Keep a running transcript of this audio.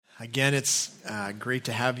Again, it's great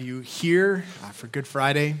to have you here for Good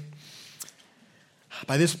Friday.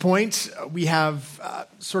 By this point, we have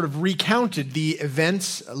sort of recounted the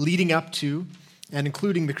events leading up to and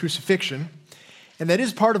including the crucifixion, and that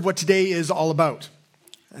is part of what today is all about.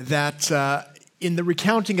 That in the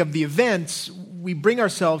recounting of the events, we bring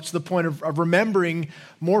ourselves to the point of remembering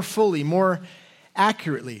more fully, more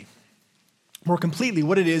accurately, more completely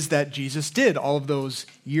what it is that Jesus did all of those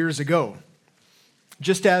years ago.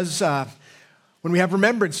 Just as when we have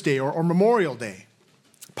Remembrance Day or Memorial Day,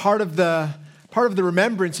 part of the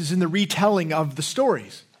remembrance is in the retelling of the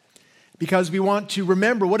stories, because we want to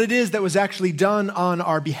remember what it is that was actually done on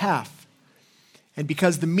our behalf. And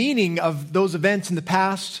because the meaning of those events in the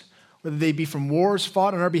past, whether they be from wars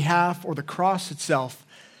fought on our behalf or the cross itself,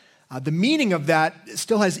 the meaning of that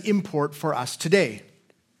still has import for us today.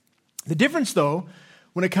 The difference, though,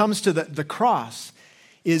 when it comes to the cross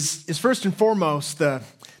is first and foremost the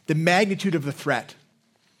magnitude of the threat.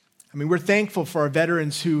 I mean, we're thankful for our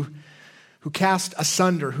veterans who cast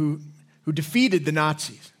asunder, who defeated the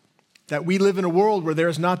Nazis, that we live in a world where there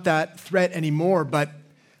is not that threat anymore, but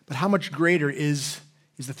how much greater is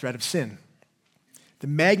the threat of sin. The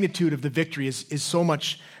magnitude of the victory is so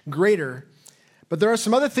much greater, but there are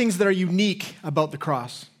some other things that are unique about the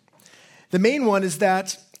cross. The main one is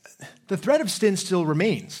that the threat of sin still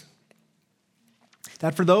remains.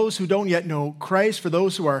 That for those who don't yet know Christ, for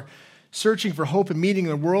those who are searching for hope and meaning in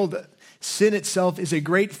the world, sin itself is a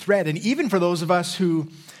great threat. And even for those of us who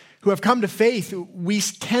have come to faith, we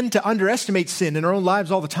tend to underestimate sin in our own lives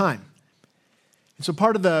all the time. And so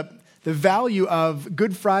part of the value of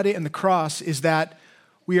Good Friday and the cross is that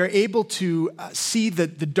we are able to see the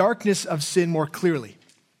darkness of sin more clearly.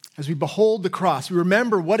 As we behold the cross, we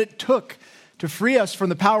remember what it took to free us from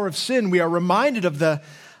the power of sin. We are reminded of the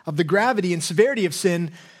gravity and severity of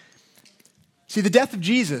sin. See, the death of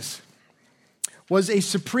Jesus was a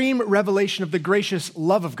supreme revelation of the gracious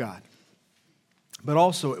love of God, but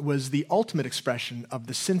also it was the ultimate expression of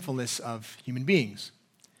the sinfulness of human beings.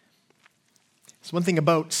 So one thing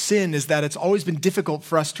about sin is that it's always been difficult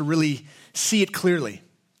for us to really see it clearly.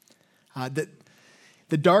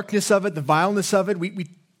 The darkness of it, the vileness of it, we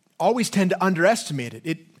always tend to underestimate it.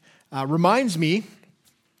 It reminds me,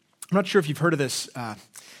 I'm not sure if you've heard of this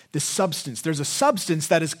substance. There's a substance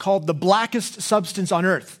that is called the blackest substance on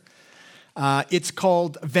earth. It's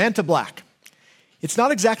called Vantablack. It's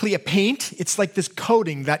not exactly a paint. It's like this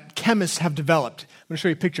coating that chemists have developed. I'm going to show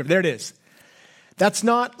you a picture of it. There it is. That's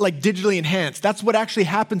not like digitally enhanced. That's what actually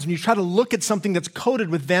happens when you try to look at something that's coated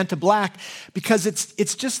with Vantablack, because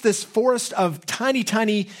it's just this forest of tiny,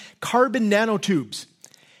 tiny carbon nanotubes.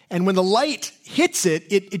 And when the light hits it,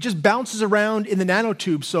 it just bounces around in the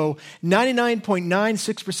nanotube, so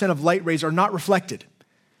 99.96% of light rays are not reflected.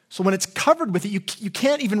 So when it's covered with it, you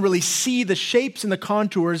can't even really see the shapes and the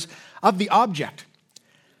contours of the object.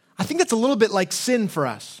 I think that's a little bit like sin for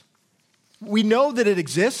us. We know that it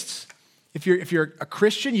exists. If you're a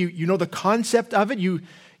Christian, you know the concept of it.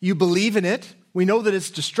 You believe in it. We know that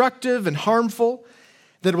it's destructive and harmful,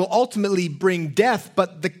 that it will ultimately bring death,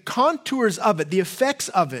 but the contours of it, the effects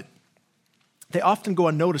of it, they often go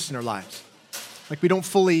unnoticed in our lives. Like we don't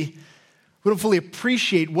fully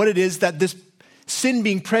appreciate what it is that this sin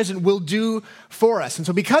being present will do for us. And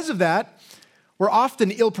so because of that, we're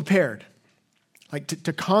often ill-prepared, like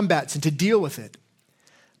to combat and to deal with it.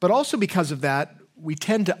 But also because of that, we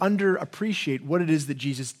tend to underappreciate what it is that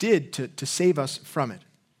Jesus did to save us from it.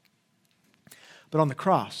 But on the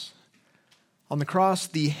cross,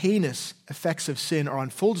 the heinous effects of sin are on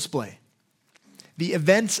full display. The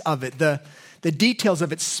events of it, the details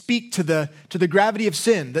of it speak to the gravity of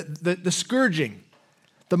sin, the scourging,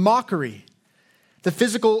 the mockery, the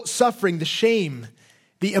physical suffering, the shame,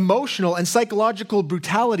 the emotional and psychological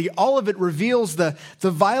brutality. All of it reveals the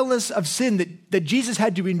violence of sin that Jesus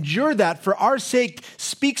had to endure that for our sake,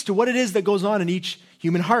 speaks to what it is that goes on in each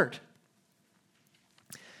human heart.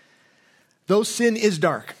 Though sin is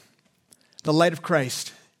dark, the light of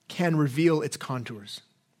Christ can reveal its contours.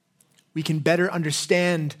 We can better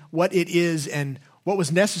understand what it is and what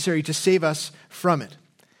was necessary to save us from it.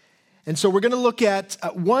 And so we're going to look at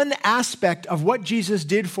one aspect of what Jesus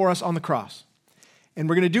did for us on the cross. And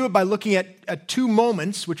we're going to do it by looking at two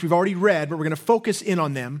moments, which we've already read, but we're going to focus in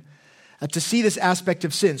on them to see this aspect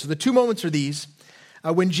of sin. So the two moments are these.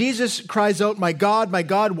 When Jesus cries out, my God,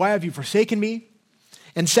 why have you forsaken me?"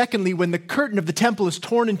 And secondly, when the curtain of the temple is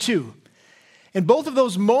torn in two. And both of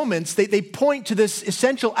those moments, they point to this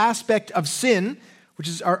essential aspect of sin, which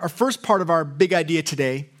is our first part of our big idea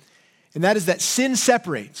today, and that is that sin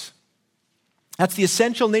separates. That's the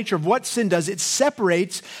essential nature of what sin does. It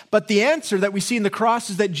separates, but the answer that we see in the cross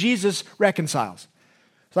is that Jesus reconciles.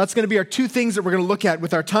 So that's going to be our two things that we're going to look at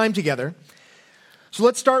with our time together. So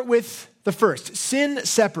let's start with the first. Sin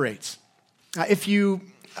separates. If you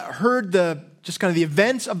heard the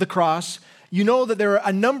events of the cross, you know that there are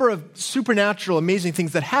a number of supernatural, amazing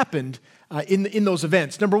things that happened in those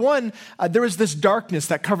events. Number one, there was this darkness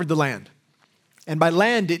that covered the land. And by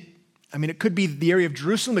land, it could be the area of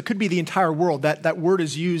Jerusalem, it could be the entire world. That word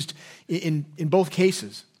is used in both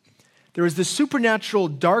cases. There was this supernatural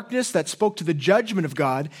darkness that spoke to the judgment of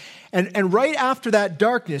God. And right after that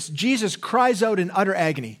darkness, Jesus cries out in utter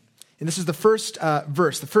agony. And this is the first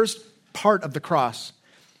verse, the first part of the cross.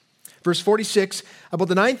 Verse 46, about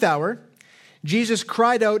the 9th hour, Jesus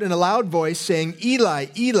cried out in a loud voice, saying, Eli,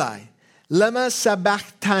 Eli, lema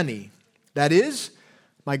sabachthani. That is,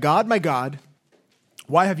 my God,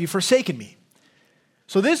 why have you forsaken me?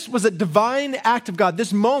 So this was a divine act of God,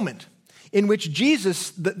 this moment in which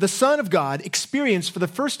Jesus, the Son of God, experienced for the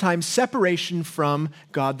first time separation from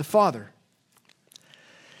God the Father.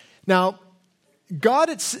 Now,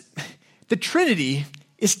 the Trinity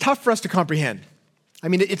is tough for us to comprehend.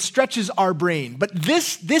 It stretches our brain. But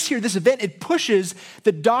this event, it pushes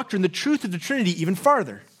the doctrine, the truth of the Trinity even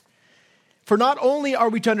farther. For not only are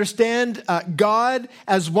we to understand God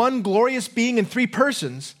as one glorious being in three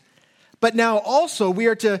persons, but now also we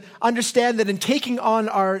are to understand that in taking on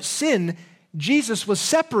our sin, Jesus was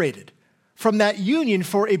separated from that union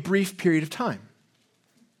for a brief period of time.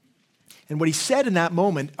 And what he said in that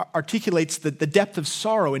moment articulates the depth of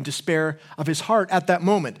sorrow and despair of his heart at that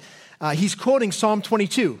moment. He's quoting Psalm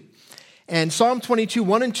 22. And Psalm 22,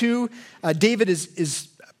 1 and 2, David is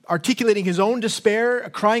articulating his own despair,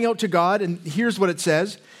 crying out to God. And here's what it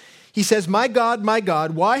says. He says, my God,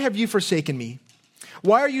 why have you forsaken me?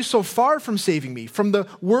 Why are you so far from saving me? From the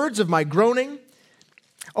words of my groaning?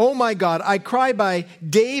 Oh my God, I cry by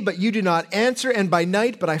day, but you do not answer, and by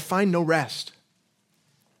night, but I find no rest.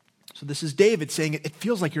 So this is David saying, it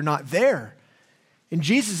feels like you're not there. And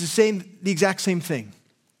Jesus is saying the exact same thing.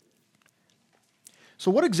 So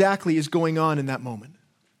what exactly is going on in that moment?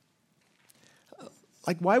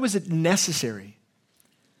 Why was it necessary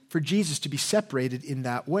for Jesus to be separated in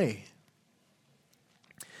that way?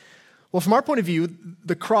 Well, from our point of view,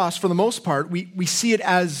 the cross, for the most part, we see it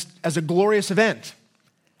as a glorious event,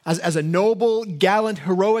 as a noble, gallant,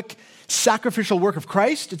 heroic, sacrificial work of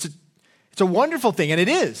Christ. It's a wonderful thing, and it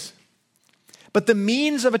is. But the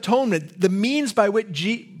means of atonement, the means by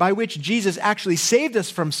which Jesus actually saved us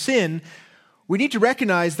from sin, we need to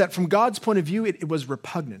recognize that from God's point of view, it was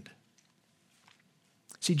repugnant.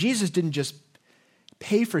 See, Jesus didn't just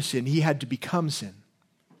pay for sin, he had to become sin.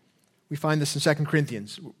 We find this in 2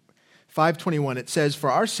 Corinthians 5:21. It says,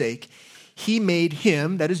 for our sake, he made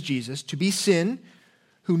him, that is Jesus, to be sin,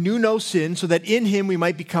 who knew no sin, so that in him we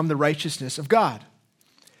might become the righteousness of God.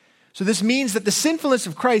 So this means that the sinfulness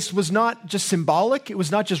of Christ was not just symbolic, it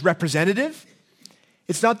was not just representative.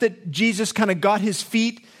 It's not that Jesus kind of got his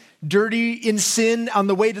feet dirty in sin on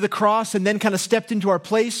the way to the cross and then kind of stepped into our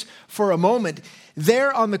place for a moment.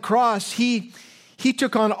 There on the cross, he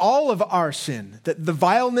took on all of our sin, the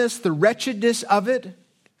vileness, the wretchedness of it.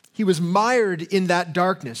 He was mired in that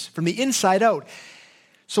darkness from the inside out.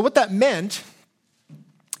 So what that meant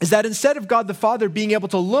is that instead of God the Father being able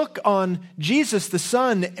to look on Jesus the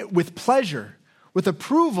Son with pleasure, with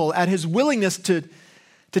approval at his willingness to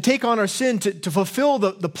take on our sin, to fulfill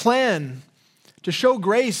the plan, to show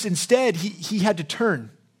grace, instead he had to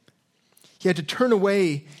turn. He had to turn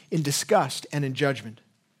away in disgust and in judgment.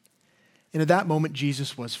 And at that moment,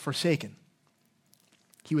 Jesus was forsaken.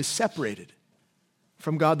 He was separated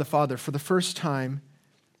from God the Father for the first time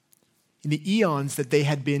in the eons that they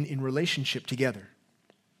had been in relationship together.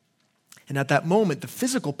 And at that moment, the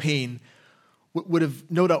physical pain would have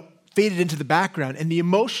no doubt faded into the background, and the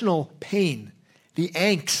emotional pain, the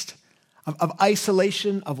angst of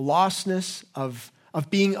isolation, of lostness, of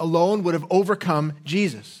being alone would have overcome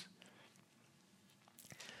Jesus.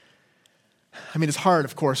 It's hard,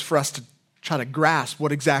 of course, for us to try to grasp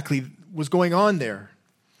what exactly was going on there.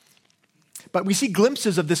 But we see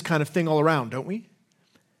glimpses of this kind of thing all around, don't we?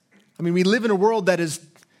 We live in a world that is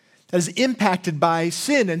impacted by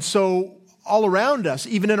sin, and so all around us,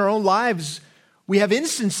 even in our own lives, we have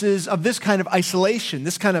instances of this kind of isolation,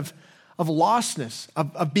 this kind of lostness,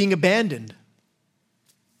 of being abandoned.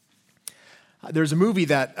 There's a movie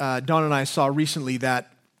that Don and I saw recently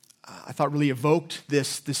that I thought really evoked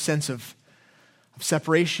this sense of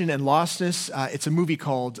separation and lostness. It's a movie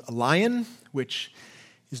called Lion, which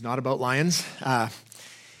is not about lions.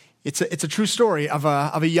 It's a true story of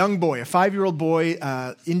a young boy, a 5-year-old boy,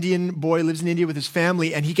 Indian boy, lives in India with his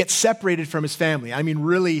family, and he gets separated from his family. I mean,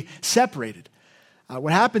 really separated.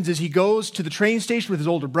 What happens is he goes to the train station with his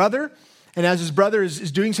older brother, and as his brother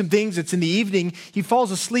is doing some things, it's in the evening, he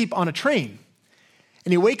falls asleep on a train.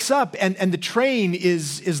 And he wakes up, and the train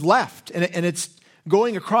is left, and it's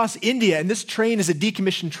going across India, and this train is a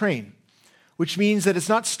decommissioned train, which means that it's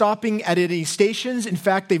not stopping at any stations. In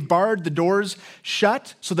fact, they've barred the doors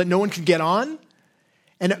shut so that no one can get on.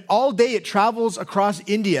 And all day it travels across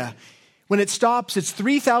India. When it stops, it's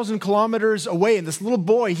 3,000 kilometers away. And this little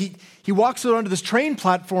boy, he walks out onto this train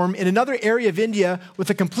platform in another area of India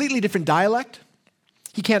with a completely different dialect.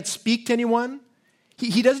 He can't speak to anyone.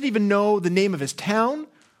 He doesn't even know the name of his town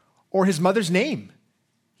or his mother's name.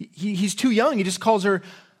 He's too young. He just calls her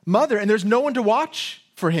mother, and there's no one to watch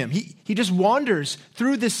for him. He just wanders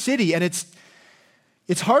through this city, and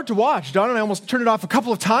it's hard to watch. Don and I almost turned it off a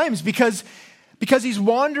couple of times because he's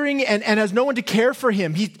wandering and has no one to care for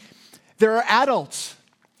him. There are adults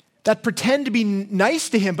that pretend to be nice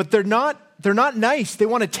to him, but they're not nice. They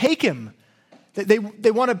want to take him.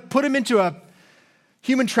 They want to put him into a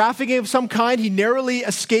human trafficking of some kind. He narrowly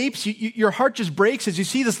escapes. Your heart just breaks as you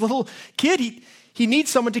see this little kid. He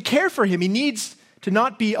needs someone to care for him. He needs to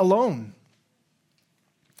not be alone.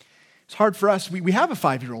 It's hard for us. We have a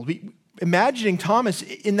 5-year-old. Imagining Thomas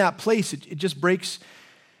in that place, it just breaks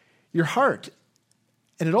your heart.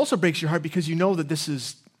 And it also breaks your heart because you know that this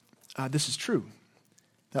is true.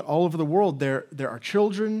 That all over the world there are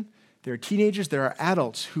children, there are teenagers, there are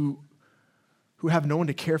adults who have no one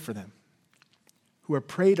to care for them, who are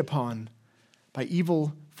preyed upon by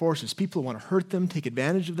evil forces, people who want to hurt them, take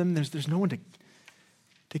advantage of them. There's no one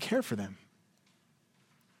to care for them.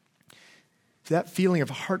 So that feeling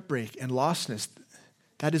of heartbreak and lostness,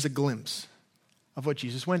 that is a glimpse of what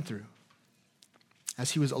Jesus went through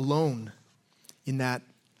as he was alone in that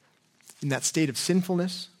state of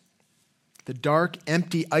sinfulness, the dark,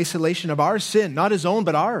 empty isolation of our sin, not his own,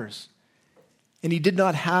 but ours. And he did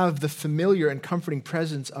not have the familiar and comforting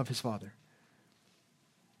presence of his Father.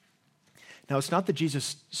 Now, it's not that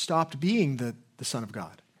Jesus stopped being the Son of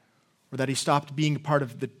God, or that he stopped being part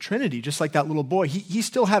of the Trinity, just like that little boy. He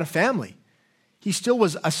still had a family. He still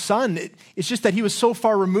was a son. It's just that he was so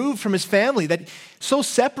far removed from his family, that so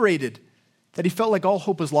separated, that he felt like all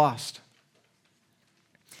hope was lost.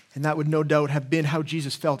 And that would no doubt have been how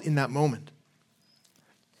Jesus felt in that moment.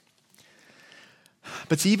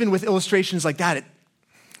 But see, even with illustrations like that,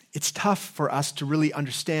 it's tough for us to really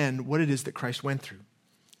understand what it is that Christ went through.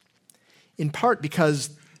 In part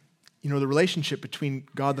because, the relationship between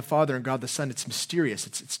God the Father and God the Son, it's mysterious.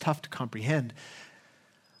 It's tough to comprehend.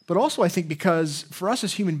 But also, I think, because for us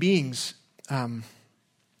as human beings,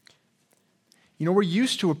 we're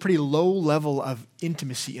used to a pretty low level of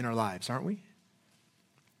intimacy in our lives, aren't we?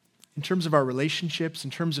 In terms of our relationships,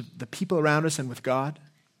 in terms of the people around us and with God.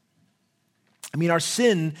 I mean, our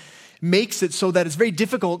sin makes it so that it's very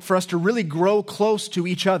difficult for us to really grow close to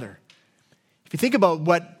each other. If you think about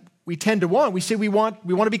what we tend to want, we say we want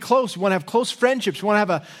to be close, we want to have close friendships, we want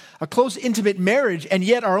to have a close, intimate marriage, and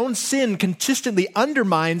yet our own sin consistently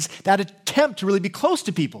undermines that attempt to really be close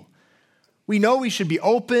to people. We know we should be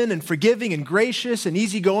open and forgiving and gracious and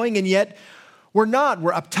easygoing, and yet we're not.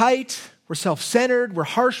 We're uptight, we're self-centered, we're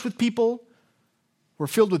harsh with people, we're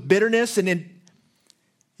filled with bitterness, and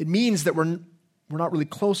it means that we're not really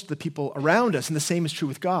close to the people around us, and the same is true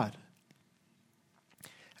with God.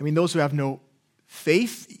 I mean, those who have no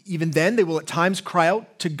faith, even then, they will at times cry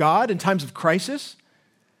out to God in times of crisis,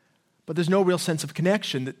 but there's no real sense of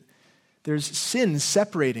connection. That there's sin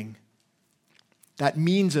separating that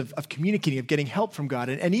means of communicating, of getting help from God.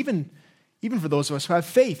 And even for those of us who have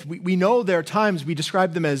faith, we know there are times, we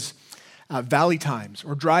describe them as valley times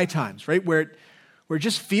or dry times, right? Where it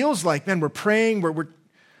just feels like, man, we're praying,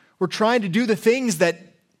 we're trying to do the things that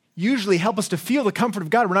usually help us to feel the comfort of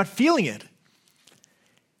God. We're not feeling it.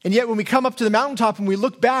 And yet when we come up to the mountaintop and we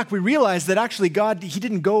look back, we realize that actually God, he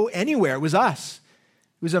didn't go anywhere. It was us.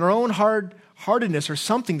 It was in our own hard-heartedness or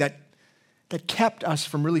something that kept us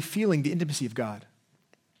from really feeling the intimacy of God.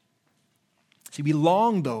 See, we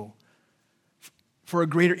long, though, for a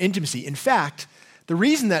greater intimacy. In fact,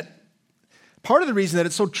 part of the reason that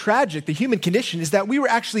it's so tragic, the human condition, is that we were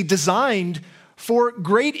actually designed for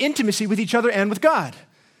great intimacy with each other and with God.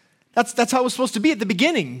 That's how it was supposed to be at the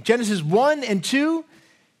beginning. Genesis 1 and 2,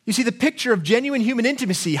 you see the picture of genuine human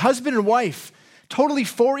intimacy, husband and wife, totally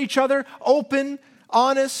for each other, open,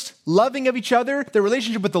 honest, loving of each other, their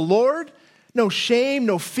relationship with the Lord, no shame,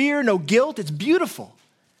 no fear, no guilt. It's beautiful.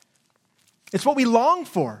 It's what we long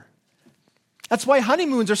for. That's why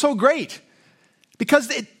honeymoons are so great,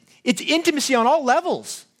 because It's intimacy on all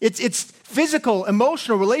levels. It's physical,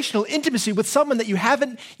 emotional, relational intimacy with someone that you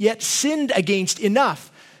haven't yet sinned against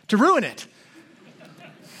enough to ruin it.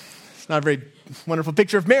 It's not a very wonderful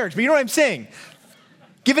picture of marriage, but you know what I'm saying.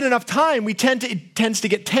 Given enough time, it tends to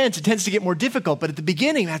get tense, it tends to get more difficult, but at the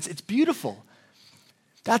beginning, it's beautiful.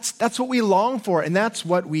 That's what we long for, and that's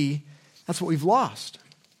what we've lost.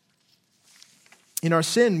 In our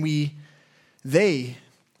sin,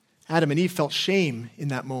 Adam and Eve, felt shame in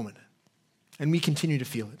that moment, and we continue to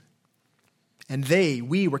feel it. And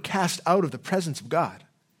we were cast out of the presence of God.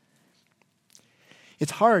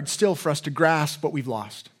 It's hard still for us to grasp what we've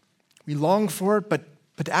lost. We long for it, but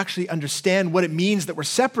to actually understand what it means that we're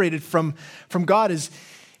separated from God is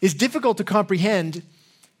difficult to comprehend.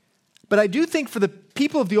 But I do think for the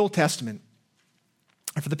people of the Old Testament,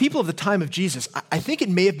 and for the people of the time of Jesus, I think it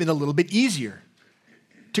may have been a little bit easier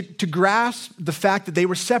to grasp the fact that they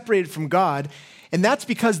were separated from God, and that's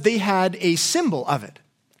because they had a symbol of it.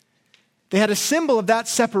 They had a symbol of that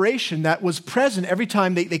separation that was present every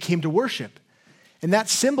time they came to worship. And that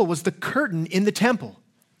symbol was the curtain in the temple.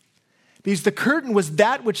 Because the curtain was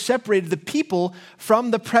that which separated the people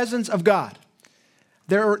from the presence of God.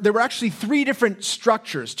 There were actually 3 different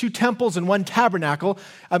structures, 2 temples and 1 tabernacle.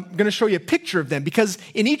 I'm going to show you a picture of them because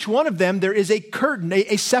in each one of them there is a curtain,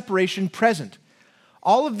 a separation present.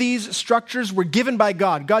 All of these structures were given by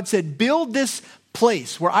God. God said, build this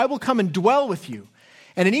place where I will come and dwell with you.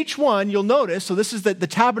 And in each one, you'll notice, so this is the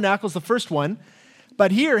tabernacle is the first one,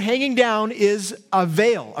 but here hanging down is a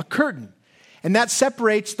veil, a curtain. And that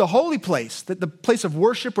separates the holy place, the place of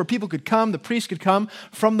worship where people could come, the priest could come,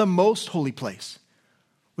 from the most holy place,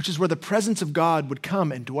 which is where the presence of God would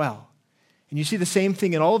come and dwell. And you see the same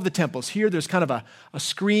thing in all of the temples. Here there's kind of a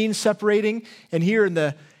screen separating, and here in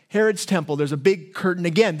the Herod's temple, there's a big curtain.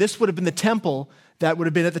 Again, this would have been the temple that would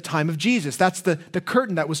have been at the time of Jesus. That's the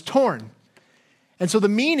curtain that was torn. And so the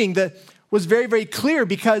meaning that was very, very clear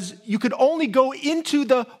because you could only go into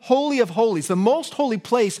the Holy of Holies, the most holy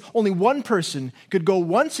place. Only one person could go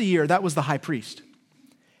once a year. That was the high priest.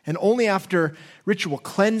 And only after ritual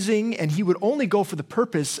cleansing, and he would only go for the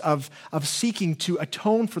purpose of seeking to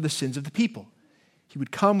atone for the sins of the people. He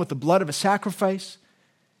would come with the blood of a sacrifice,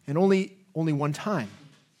 and only one time.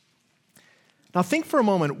 Now think for a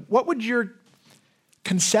moment, what would your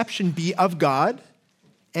conception be of God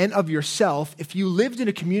and of yourself if you lived in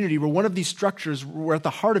a community where one of these structures were at the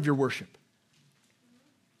heart of your worship?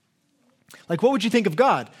 Like, what would you think of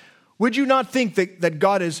God? Would you not think that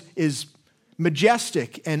God is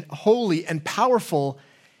majestic and holy and powerful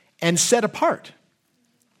and set apart?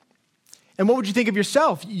 And what would you think of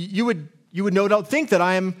yourself? You would no doubt think that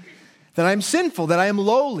I am sinful, that I am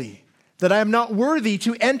lowly, that I am not worthy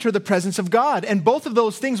to enter the presence of God. And both of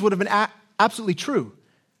those things would have been absolutely true.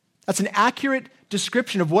 That's an accurate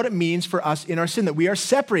description of what it means for us in our sin, that we are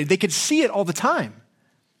separated. They could see it all the time.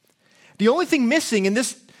 The only thing missing in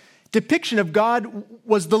this depiction of God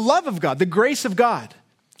was the love of God, the grace of God.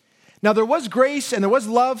 Now, there was grace and there was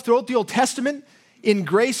love throughout the Old Testament. In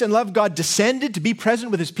grace and love, God descended to be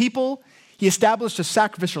present with his people. He established a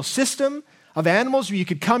sacrificial system of animals where you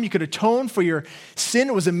could come, you could atone for your sin.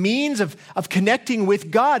 It was a means of connecting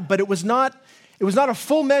with God, but it was not a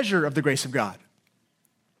full measure of the grace of God.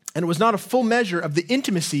 And it was not a full measure of the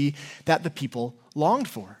intimacy that the people longed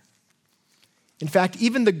for. In fact,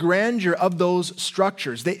 even the grandeur of those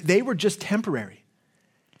structures, they were just temporary.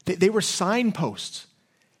 They were signposts.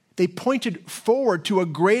 They pointed forward to a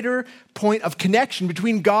greater point of connection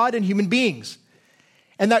between God and human beings.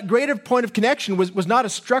 And that greater point of connection was not a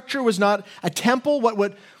structure, was not a temple.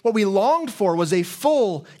 What we longed for was a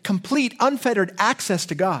full, complete, unfettered access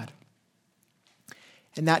to God.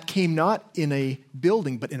 And that came not in a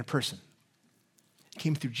building, but in a person. It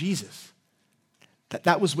came through Jesus.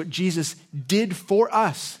 That was what Jesus did for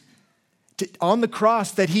us. On the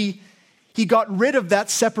cross, that he got rid of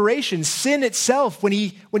that separation. Sin itself, when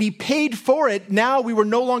he paid for it, now we were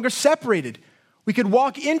no longer separated. We could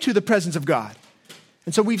walk into the presence of God.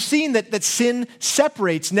 And so we've seen that sin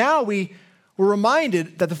separates. Now we're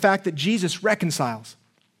reminded that the fact that Jesus reconciles.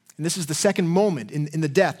 And this is the second moment in the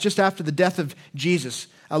death, just after the death of Jesus.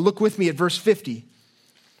 Look with me at verse 50,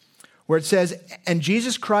 where it says, "And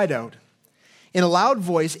Jesus cried out in a loud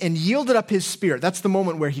voice and yielded up his spirit." That's the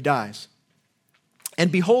moment where he dies.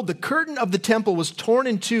 "And behold, the curtain of the temple was torn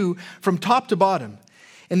in two from top to bottom,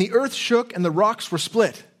 and the earth shook and the rocks were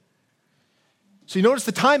split." So you notice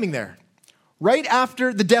the timing there. Right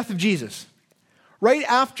after the death of Jesus, right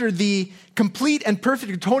after the complete and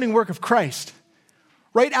perfect atoning work of Christ,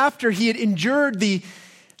 right after he had endured the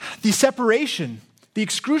separation the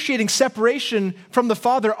excruciating separation from the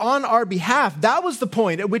Father on our behalf, that was the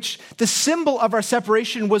point at which the symbol of our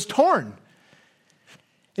separation was torn.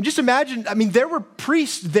 And just imagine, there were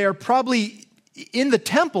priests there probably in the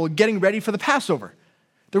temple getting ready for the Passover.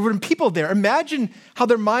 There would have been people there. Imagine how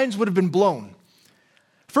their minds would have been blown.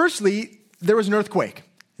 Firstly, there was an earthquake,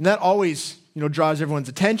 and that always, draws everyone's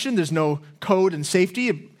attention. There's no code and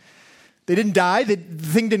safety. They didn't die. The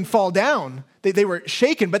thing didn't fall down. They were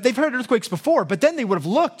shaken, but they've heard earthquakes before. But then they would have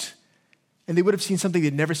looked, and they would have seen something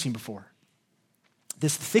they'd never seen before.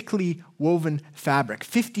 This thickly woven fabric,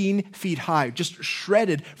 15 feet high, just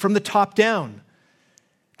shredded from the top down.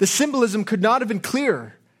 The symbolism could not have been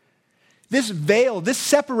clearer. This veil, this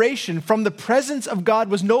separation from the presence of God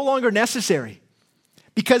was no longer necessary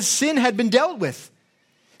because sin had been dealt with.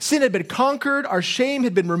 Sin had been conquered. Our shame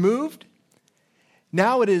had been removed.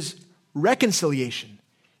 Now it is reconciliation,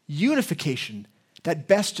 unification that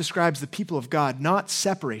best describes the people of God, not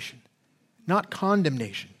separation, not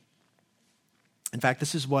condemnation. In fact,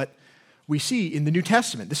 this is what we see in the New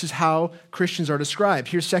Testament. This is how Christians are described.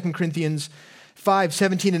 Here's 2 Corinthians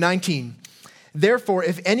 5:17 and 19. Therefore,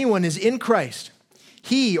 if anyone is in Christ,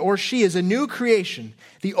 he or she is a new creation.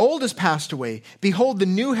 The old has passed away. Behold, the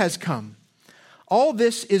new has come. All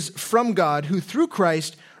this is from God, who through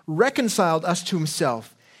Christ reconciled us to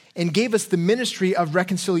himself and gave us the ministry of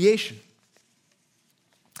reconciliation.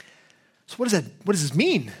 So what does this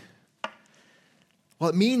mean? Well,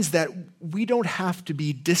 it means that we don't have to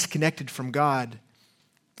be disconnected from God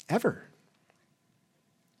ever.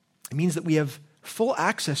 It means that we have full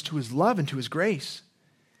access to his love and to his grace.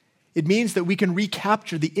 It means that we can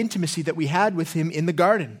recapture the intimacy that we had with him in the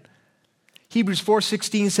garden. Hebrews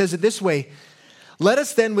 4:16 says it this way, let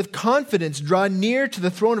us then with confidence draw near to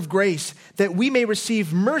the throne of grace that we may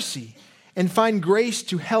receive mercy and find grace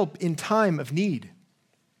to help in time of need.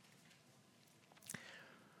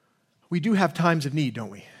 We do have times of need, don't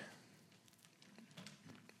we?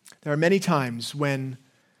 There are many times when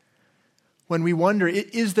we wonder,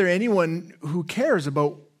 is there anyone who cares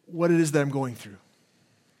about what it is that I'm going through?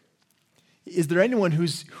 Is there anyone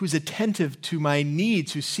who's attentive to my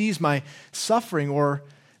needs, who sees my suffering or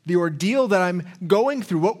the ordeal that I'm going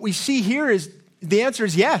through? What we see here is, the answer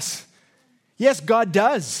is yes. Yes, God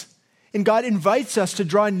does. And God invites us to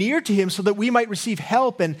draw near to him so that we might receive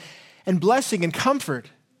help and blessing and comfort.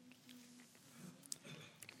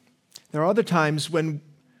 There are other times when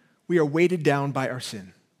we are weighted down by our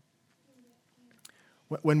sin.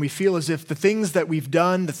 When we feel as if the things that we've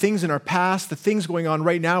done, the things in our past, the things going on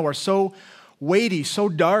right now are so weighty, so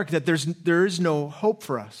dark that there is no hope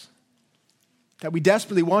for us. That we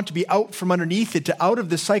desperately want to be out from underneath it, out of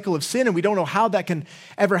this cycle of sin, and we don't know how that can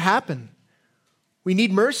ever happen. We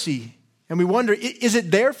need mercy, and we wonder, is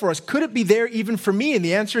it there for us? Could it be there even for me? And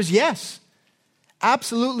the answer is yes.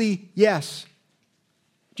 Absolutely yes.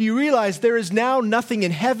 Do you realize there is now nothing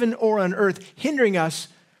in heaven or on earth hindering us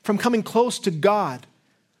from coming close to God,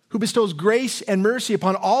 who bestows grace and mercy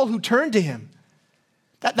upon all who turn to him?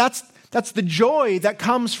 That's the joy that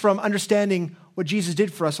comes from understanding what Jesus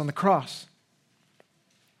did for us on the cross.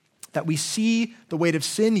 That we see the weight of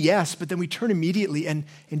sin, yes, but then we turn immediately and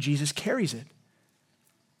Jesus carries it.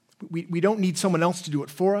 We don't need someone else to do it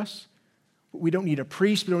for us. We don't need a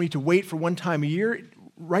priest. We don't need to wait for one time a year.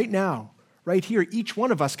 Right now, right here, each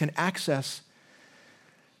one of us can access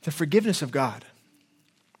the forgiveness of God,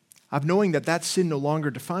 of knowing that sin no longer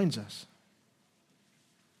defines us.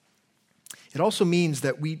 It also means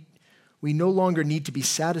that we no longer need to be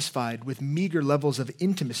satisfied with meager levels of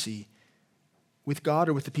intimacy with God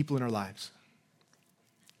or with the people in our lives.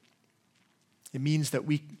 It means that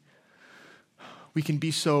we can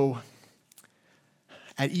be so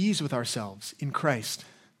at ease with ourselves in Christ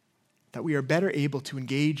that we are better able to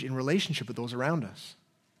engage in relationship with those around us.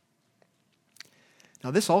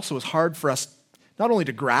 Now, this also is hard for us not only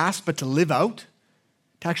to grasp, but to live out,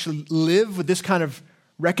 to actually live with this kind of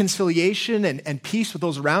reconciliation and peace with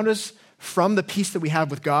those around us from the peace that we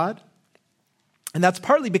have with God. And that's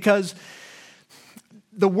partly because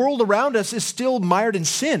the world around us is still mired in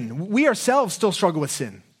sin. We ourselves still struggle with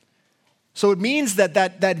sin. So it means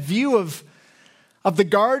that view of the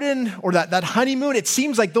garden or that honeymoon, it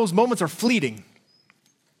seems like those moments are fleeting.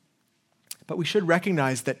 But we should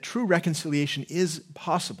recognize that true reconciliation is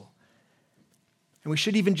possible. And we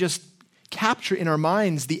should even just capture in our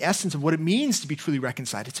minds the essence of what it means to be truly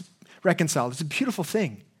reconciled. It's a beautiful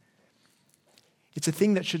thing. It's a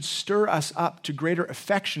thing that should stir us up to greater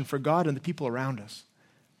affection for God and the people around us.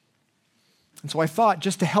 And so I thought,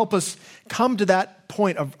 just to help us come to that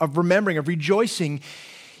point of remembering, of rejoicing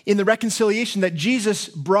in the reconciliation that Jesus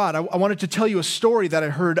brought, I wanted to tell you a story that I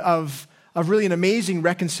heard of really an amazing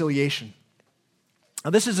reconciliation.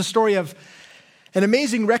 Now, this is a story of an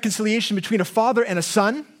amazing reconciliation between a father and a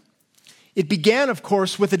son. It began, of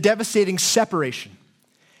course, with a devastating separation.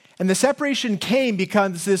 And the separation came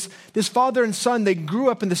because this father and son, they grew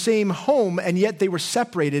up in the same home, and yet they were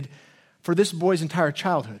separated for this boy's entire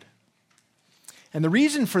childhood. And the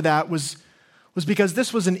reason for that was because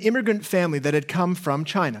this was an immigrant family that had come from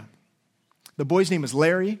China. The boy's name was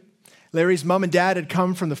Larry. Larry's mom and dad had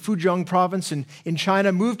come from the Fujian province in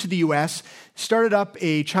China, moved to the U.S., started up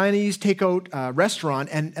a Chinese takeout restaurant,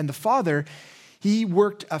 and the father, he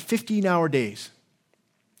worked 15-hour days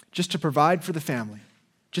just to provide for the family,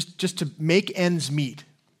 just to make ends meet.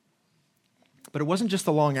 But it wasn't just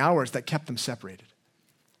the long hours that kept them separated.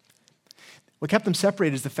 What kept them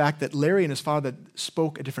separated is the fact that Larry and his father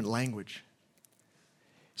spoke a different language.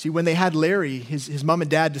 See, when they had Larry, his mom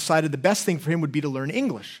and dad decided the best thing for him would be to learn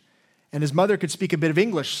English. And his mother could speak a bit of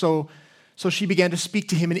English, so she began to speak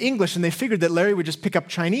to him in English, and they figured that Larry would just pick up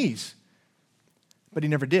Chinese. But he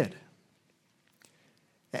never did.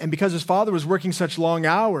 And because his father was working such long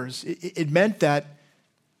hours, it meant that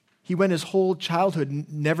he went his whole childhood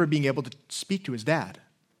never being able to speak to his dad,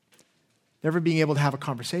 never being able to have a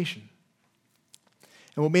conversation.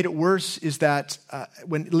 And what made it worse is that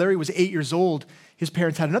when Larry was 8 years old, his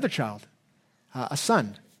parents had another child, a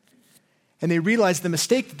son. And they realized the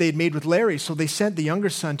mistake that they had made with Larry, so they sent the younger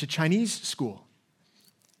son to Chinese school.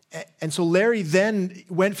 And so Larry then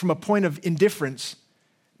went from a point of indifference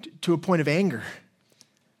to a point of anger.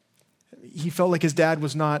 He felt like his dad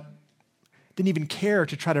didn't even care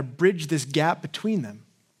to try to bridge this gap between them.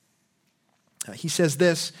 He says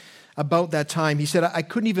this about that time. He said, I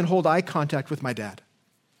couldn't even hold eye contact with my dad.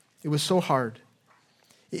 It was so hard.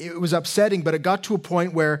 It was upsetting, but it got to a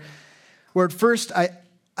point where at first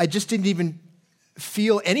I just didn't even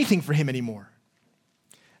feel anything for him anymore.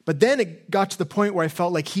 But then it got to the point where I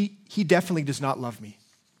felt like he definitely does not love me.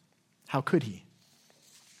 How could he?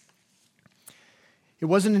 It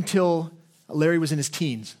wasn't until Larry was in his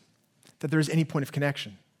teens that there was any point of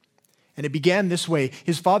connection. And it began this way.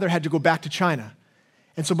 His father had to go back to China.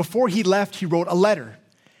 And so before he left, he wrote a letter.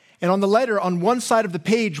 And on the letter, on one side of the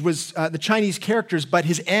page was the Chinese characters, but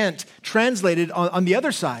his aunt translated on the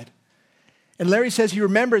other side. And Larry says he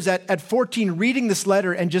remembers at 14 reading this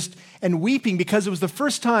letter and weeping because it was the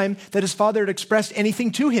first time that his father had expressed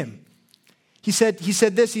anything to him. He said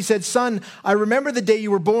this, son, I remember the day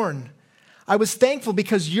you were born. I was thankful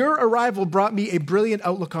because your arrival brought me a brilliant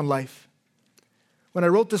outlook on life. When I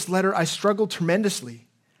wrote this letter, I struggled tremendously.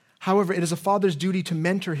 However, it is a father's duty to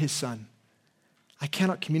mentor his son. I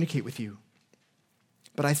cannot communicate with you,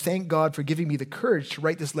 but I thank God for giving me the courage to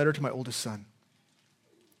write this letter to my oldest son.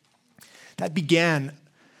 That began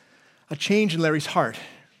a change in Larry's heart,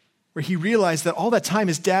 where he realized that all that time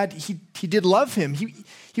his dad, he did love him.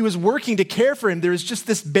 He was working to care for him. There was just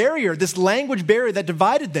this barrier, this language barrier that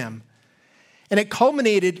divided them. And it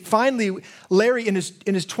culminated, finally, Larry in his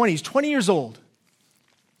 20s, 20 years old.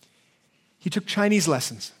 He took Chinese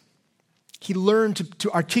lessons. He learned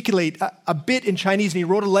to articulate a bit in Chinese, and he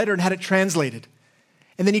wrote a letter and had it translated.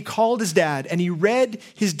 And then he called his dad, and he read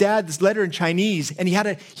his dad this letter in Chinese, and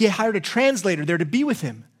he hired a translator there to be with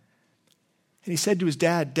him. And he said to his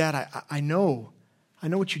dad, Dad, I know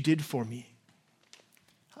what you did for me.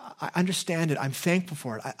 I understand it. I'm thankful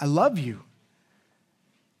for it. I love you.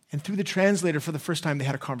 And through the translator, for the first time, they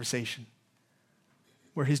had a conversation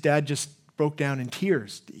where his dad just broke down in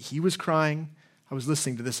tears. He was crying. I was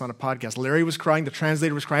listening to this on a podcast. Larry was crying. The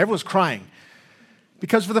translator was crying. Everyone was crying.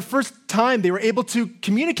 Because for the first time, they were able to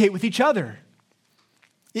communicate with each other.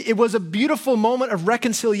 It was a beautiful moment of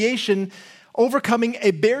reconciliation, overcoming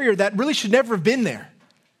a barrier that really should never have been there.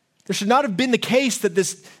 There should not have been the case that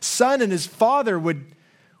this son and his father would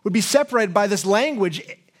be separated by this language.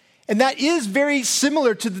 And that is very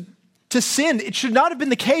similar to sin. It should not have been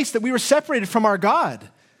the case that we were separated from our God,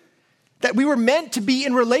 that we were meant to be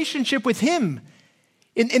in relationship with him.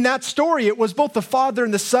 In that story, it was both the father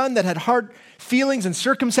and the son that had hard feelings and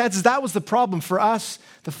circumstances. That was the problem for us,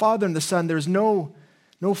 the father and the son. There's no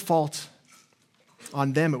fault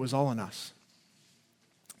on them. It was all on us.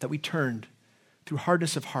 That we turned through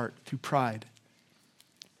hardness of heart, through pride.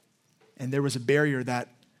 And there was a barrier that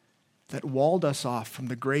walled us off from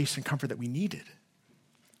the grace and comfort that we needed.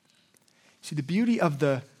 See, the beauty of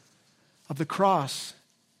the cross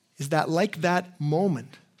is that, like that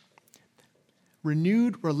moment,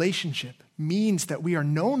 renewed relationship means that we are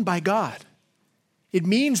known by God. It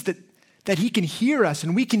means that he can hear us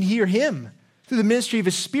and we can hear him through the ministry of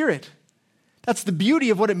his Spirit. That's the beauty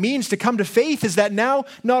of what it means to come to faith, is that now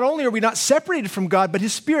not only are we not separated from God, but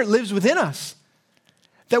his Spirit lives within us.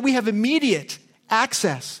 that we have immediate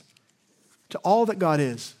access to all that God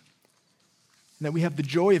is, and that we have the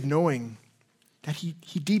joy of knowing that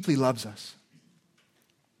he deeply loves us.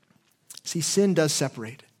 See, sin does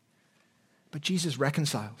separate, but Jesus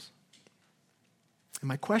reconciles. And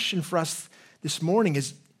my question for us this morning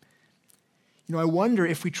is, I wonder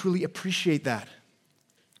if we truly appreciate that.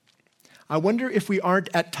 I wonder if we aren't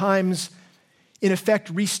at times, in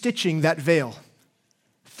effect, restitching that veil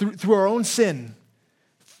through our own sin,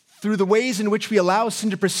 through the ways in which we allow sin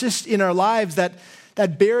to persist in our lives, that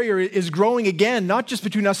barrier is growing again, not just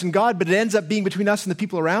between us and God, but it ends up being between us and the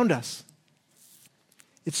people around us.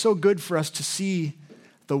 It's so good for us to see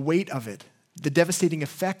the weight of it, the devastating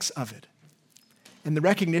effects of it, and the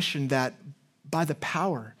recognition that by the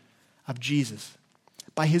power of Jesus,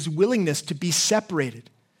 by his willingness to be separated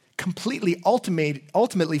completely,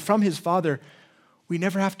 ultimately from his Father, we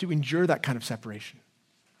never have to endure that kind of separation.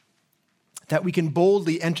 That we can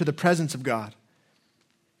boldly enter the presence of God.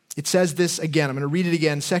 It says this again, I'm going to read it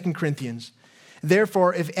again, 2 Corinthians.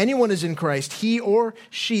 Therefore, if anyone is in Christ, he or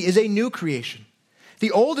she is a new creation.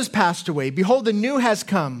 The old has passed away. Behold, the new has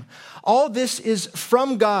come. All this is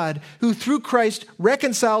from God, who through Christ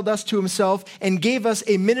reconciled us to himself and gave us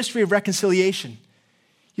a ministry of reconciliation.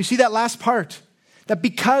 You see that last part? That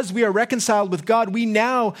because we are reconciled with God, we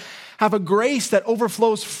now have a grace that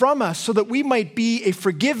overflows from us so that we might be a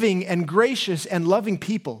forgiving and gracious and loving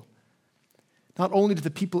people. Not only to the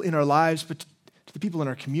people in our lives, but to the people in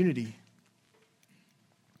our community.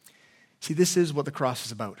 See, this is what the cross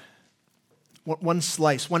is about. One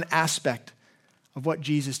slice, one aspect of what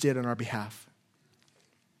Jesus did on our behalf.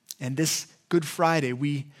 And this Good Friday,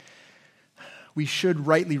 we should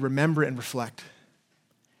rightly remember and reflect.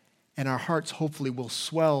 And our hearts hopefully will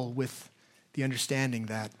swell with the understanding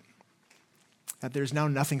that there's now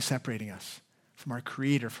nothing separating us from our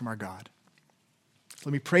Creator, from our God.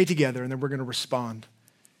 Let me pray together, and then we're going to respond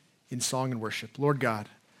in song and worship. Lord God,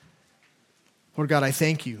 I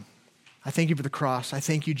thank you. I thank you for the cross. I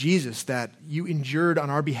thank you, Jesus, that you endured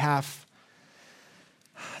on our behalf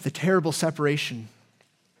the terrible separation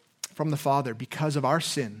from the Father because of our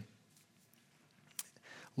sin.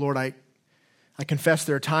 Lord, I confess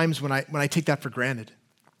there are times when I take that for granted,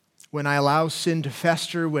 when I allow sin to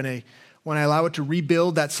fester, when I allow it to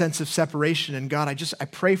rebuild that sense of separation. And God, I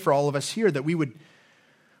pray for all of us here that we would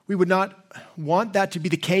not want that to be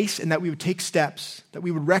the case, and that we would take steps, that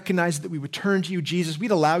we would recognize, that we would turn to you, Jesus.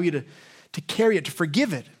 We'd allow you to carry it, to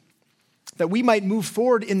forgive it, that we might move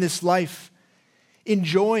forward in this life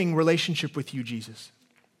enjoying relationship with you, Jesus,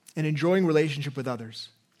 and enjoying relationship with others.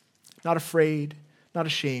 Not afraid, not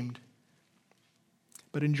ashamed,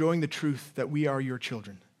 but enjoying the truth that we are your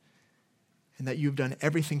children and that you've done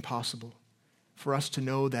everything possible for us to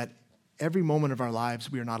know that every moment of our lives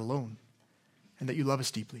we are not alone and that you love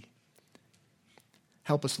us deeply.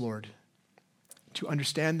 Help us, Lord, to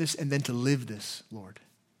understand this and then to live this, Lord,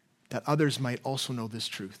 that others might also know this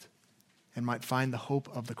truth and might find the hope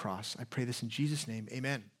of the cross. I pray this in Jesus' name.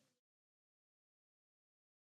 Amen.